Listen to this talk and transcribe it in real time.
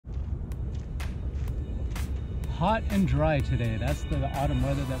hot and dry today. That's the autumn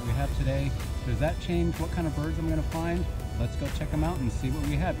weather that we have today. Does that change what kind of birds I'm going to find? Let's go check them out and see what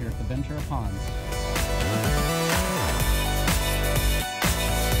we have here at the Ventura Ponds.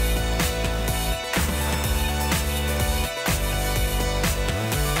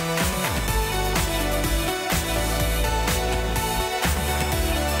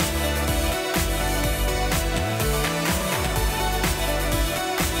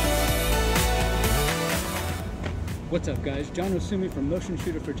 What's up guys, John Osumi from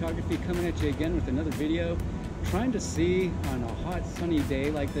Motionshooter Photography coming at you again with another video. Trying to see on a hot sunny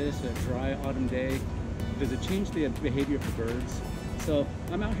day like this, a dry autumn day, does it change the behavior for birds? So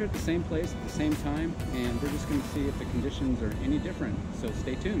I'm out here at the same place at the same time and we're just going to see if the conditions are any different, so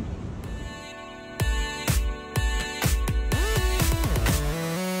stay tuned.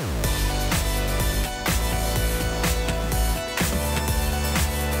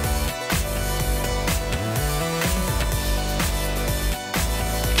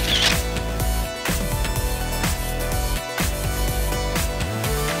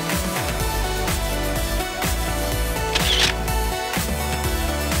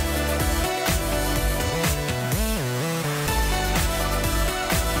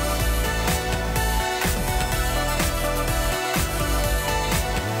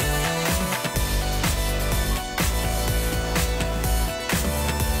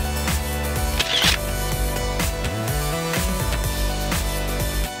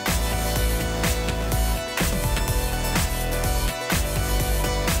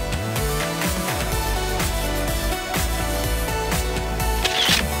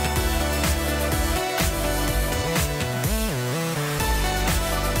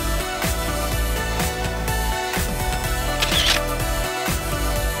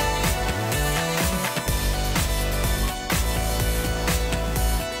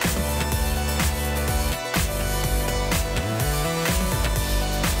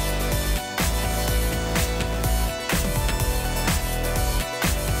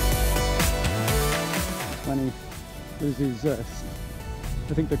 There's these,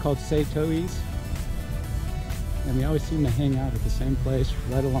 I think they're called Saitois, and they always seem to hang out at the same place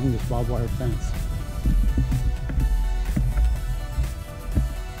right along this barbed wire fence.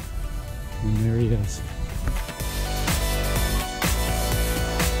 And there he is.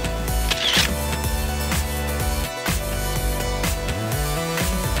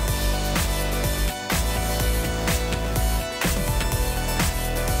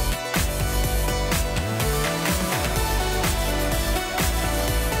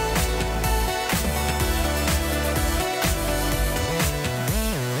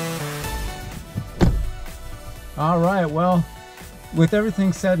 All right, well, with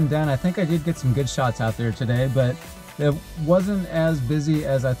everything said and done, I think I did get some good shots out there today, but it wasn't as busy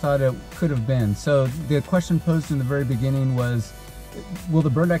as I thought it could have been. So the question posed in the very beginning was, will the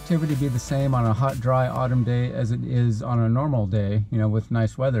bird activity be the same on a hot, dry autumn day as it is on a normal day, you know, with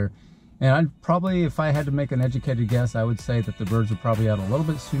nice weather? And I'd probably, if I had to make an educated guess, I would say that the birds are probably out a little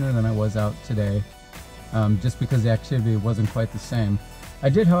bit sooner than I was out today, just because the activity wasn't quite the same. I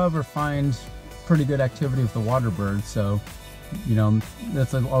did, however, find pretty good activity with the water birds, so you know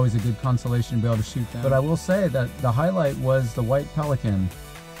that's always a good consolation to be able to shoot them. But I will say that the highlight was the white pelican,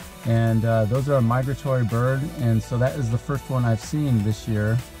 and those are a migratory bird, and so that is the first one I've seen this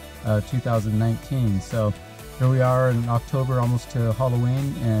year, 2019. So here we are in October, almost to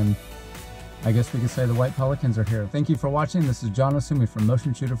Halloween, and I guess we could say the white pelicans are here. Thank you for watching. This is John Osumi from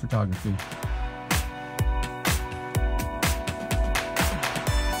Motionshooter Photography.